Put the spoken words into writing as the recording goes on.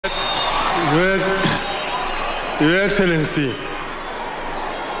Your Excellency,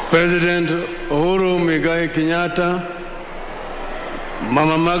 President Uhuru Muigai Kenyatta,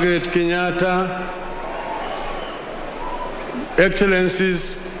 Mama Margaret Kenyatta,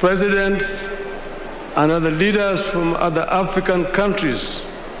 Excellencies, Presidents, and other leaders from other African countries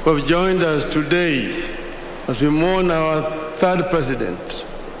who have joined us today as we mourn our third President,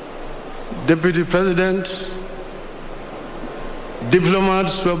 Deputy President,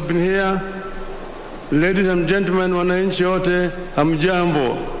 diplomats who have been here, ladies and gentlemen, wananchi wote,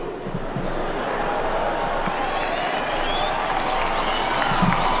 hamjambo.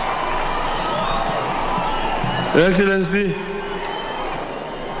 Your Excellency,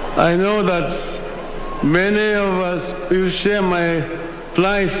 I know that many of us will share my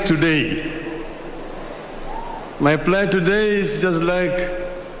plight today. My plight today is just like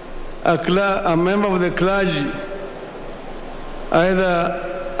a member of the clergy,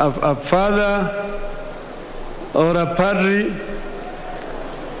 either a father or a padre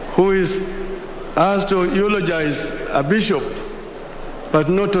who is asked to eulogize a bishop, but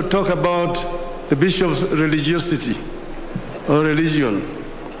not to talk about the bishop's religiosity or religion.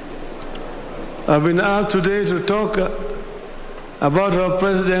 I've been asked today to talk about our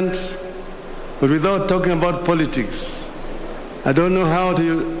president, but without talking about politics. I don't know how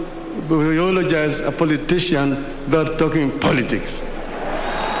to eulogize a politician without talking politics.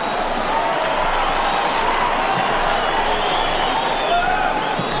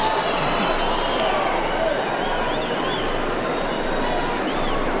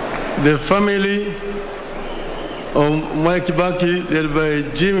 The family of Mwai Kibaki, led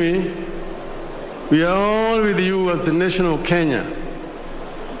by Jimmy, we are all with you as the nation of Kenya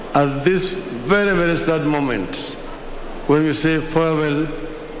at this very, very sad moment when we say farewell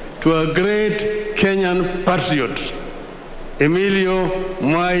to a great Kenyan patriot, Emilio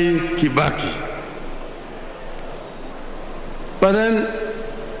Mwai Kibaki. But then,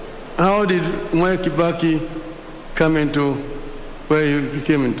 how did Mwai Kibaki come into where he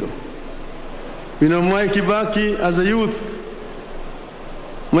came into? You know, Mwai Kibaki as a youth,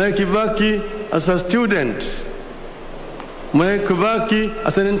 Mwai Kibaki as a student, Mwai Kibaki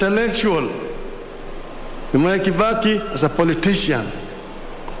as an intellectual, Mwai Kibaki as a politician.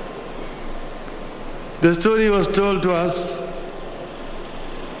 The story was told to us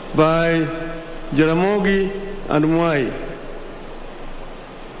by Jaramogi and Mwai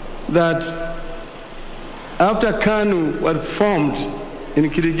that after KANU was formed in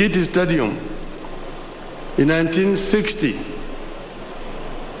Kirigiti Stadium in 1960,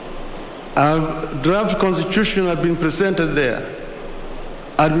 our draft constitution had been presented there,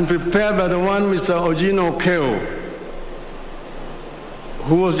 had been prepared by the one Mr. Ojino Okeo,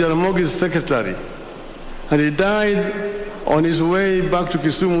 who was Jaramogi's secretary. And he died on his way back to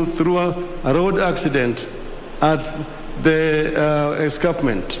Kisumu through a road accident at the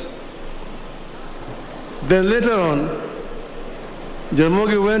escarpment. Then later on,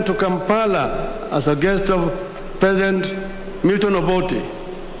 Jaramogi went to Kampala as a guest of President Milton Obote.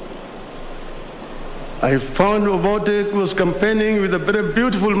 I found Obote was campaigning with a very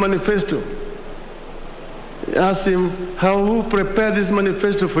beautiful manifesto. I asked him, who prepared this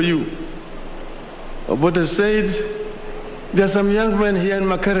manifesto for you? Obote said, there are some young men here in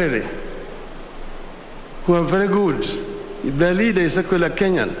Makerere who are very good. Their leader is Secular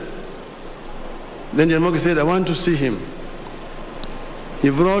Kenyan. Then Jaramogi said, I want to see him. He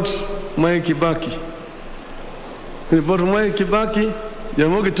brought Mwai Kibaki. When he brought Mwai Kibaki,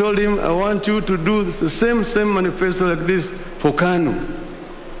 Jaramogi told him, I want you to do the same manifesto like this for KANU.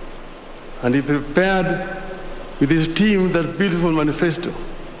 And he prepared with his team that beautiful manifesto.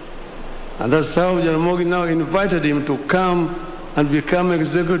 And that's how Jaramogi now invited him to come and become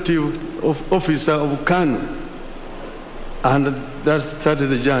executive officer of KANU. And that started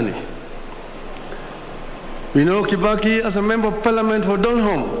the journey. We know Kibaki as a member of parliament for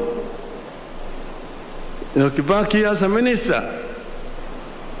Donholm. You know Kibaki as a minister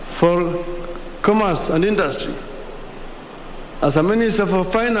for commerce and industry, as a minister for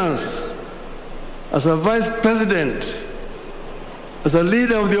finance, as a vice president, as a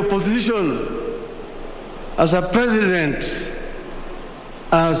leader of the opposition, as a president,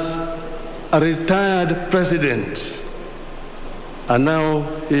 as a retired president. And now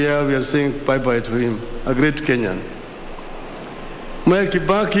here we are saying bye-bye to him, a great Kenyan. Mwai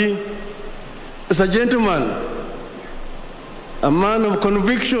Kibaki is a gentleman, a man of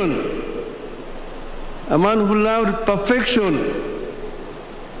conviction, a man who loved perfection.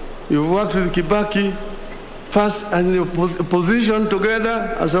 You worked with Kibaki first in the opposition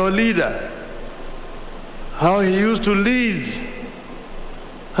together as our leader. How he used to lead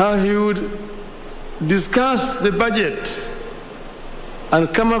how he would discuss the budget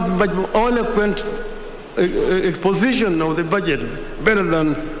and come up with an eloquent exposition of the budget, better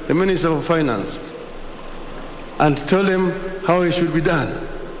than the Minister of Finance, and tell him how it should be done.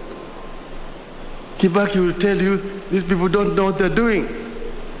 Kibaki will tell you, these people don't know what they're doing.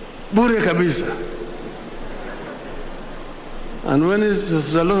 Bure kabisa. And when it's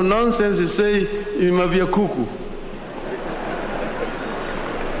just a lot of nonsense, you say, imavia kuku.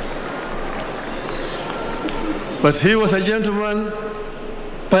 But he was a gentleman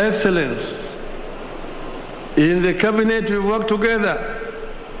by excellence. In the cabinet, we worked together.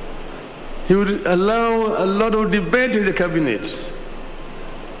 He would allow a lot of debate in the cabinet.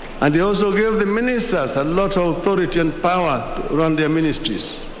 And he also gave the ministers a lot of authority and power to run their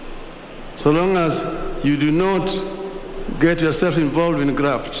ministries. So long as you do not get yourself involved in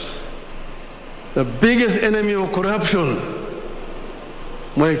graft. The biggest enemy of corruption,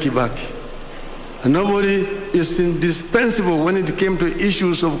 Mwai Kibaki. And nobody is indispensable when it came to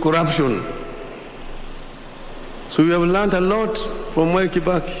issues of corruption. So we have learned a lot from Mwai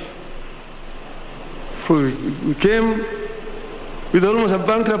Kibaki. We came with almost a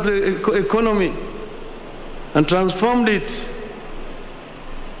bankrupt economy and transformed it.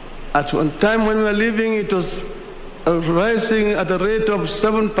 At one time when we were living, it was rising at a rate of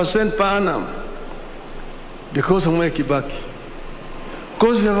 7% per annum because of Mwai Kibaki. Of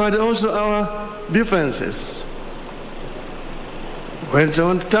course, we have had also our differences. When at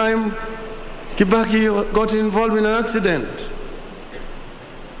one time, Kibaki got involved in an accident.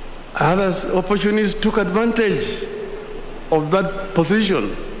 Other opportunities took advantage of that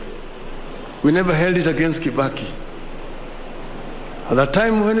position. We never held it against Kibaki. At the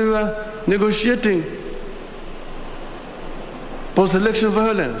time when we were negotiating post-election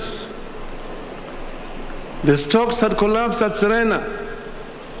violence, the stocks had collapsed at Serena.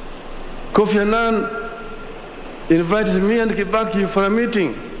 Kofi Annan invited me and Kibaki for a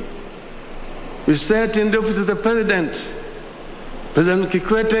meeting. We sat in the office of the President, President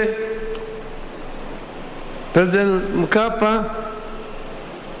Kikwete, President Mkapa,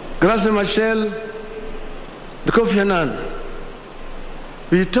 Grace Machel, and Kofi Annan.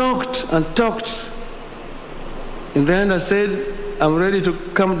 We talked and talked. In the end, I said, I'm ready to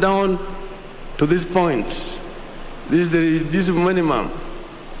come down to this point. This is the minimum.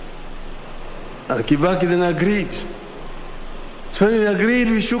 And Kibaki then agreed. So when we agreed,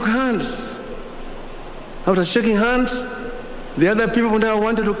 we shook hands. After shaking hands, the other people now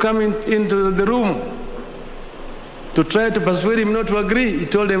wanted to come into the room to try to persuade him not to agree. He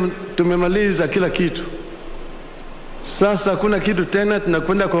told them, tumemaliza kila kitu. Sasa kuna kitu tena,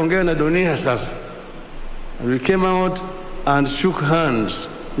 tunakwenda kuongea na dunia sasa. And we came out and shook hands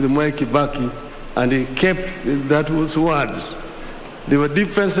with Mwai Kibaki, and he kept those words. There were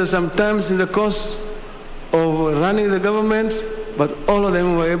differences sometimes in the course of running the government, but all of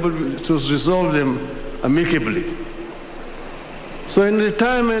them were able to resolve them amicably. So in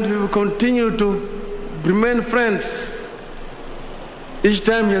retirement, we will continue to remain friends. Each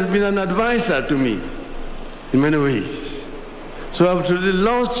time he has been an advisor to me in many ways. So I've really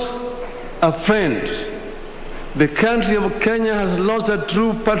lost a friend. The country of Kenya has lost a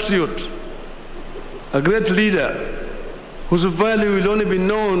true patriot, a great leader whose value will only be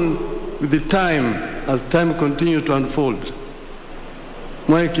known with the time as time continues to unfold.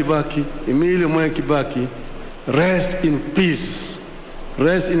 Mwai Kibaki, Emilio Mwai Kibaki, rest in peace,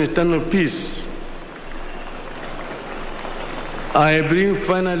 rest in eternal peace. I bring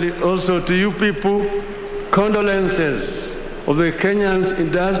finally also to you people condolences of the Kenyans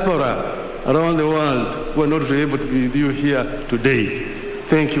in diaspora around the world who are not able to be with you here today.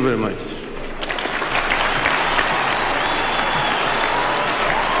 Thank you very much.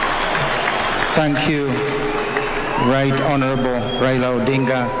 Thank you, Right Honorable Raila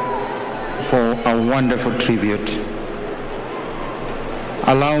Odinga, for a wonderful tribute.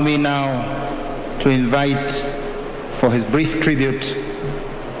 Allow me now to invite for his brief tribute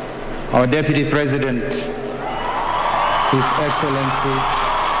our Deputy President, His Excellency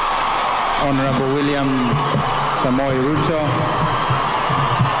Honorable William Samoei Ruto.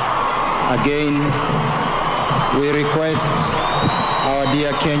 Again, we request our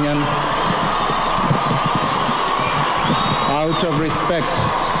dear Kenyans, out of respect